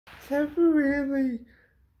temporarily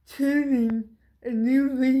turning a new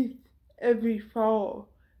leaf every fall,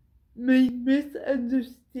 made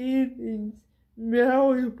misunderstandings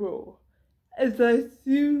malleable as I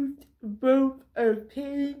soothed both our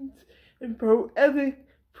pains and poetic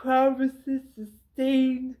promises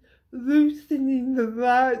sustained, loosening the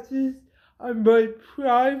latches on my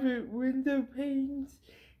private window panes.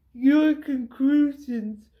 Your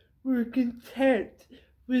conclusions were content,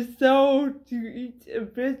 resolved to each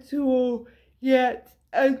eventual yet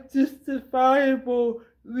unjustifiable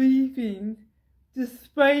leaving,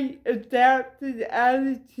 despite adapted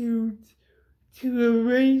attitudes to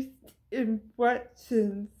erased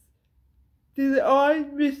inflections. Did I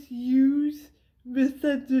misuse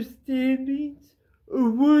misunderstandings, or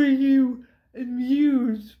were you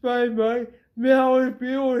amused by my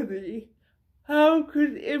malleability? How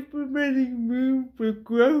could implementing room for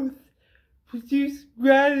growth produce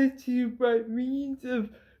gratitude by means of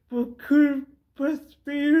procured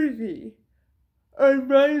prosperity? Are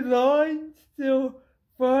my lines still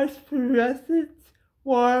phosphorescent,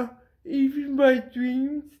 while even my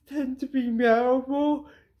dreams tend to be malleable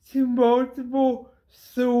to multiple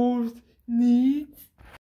souls' needs?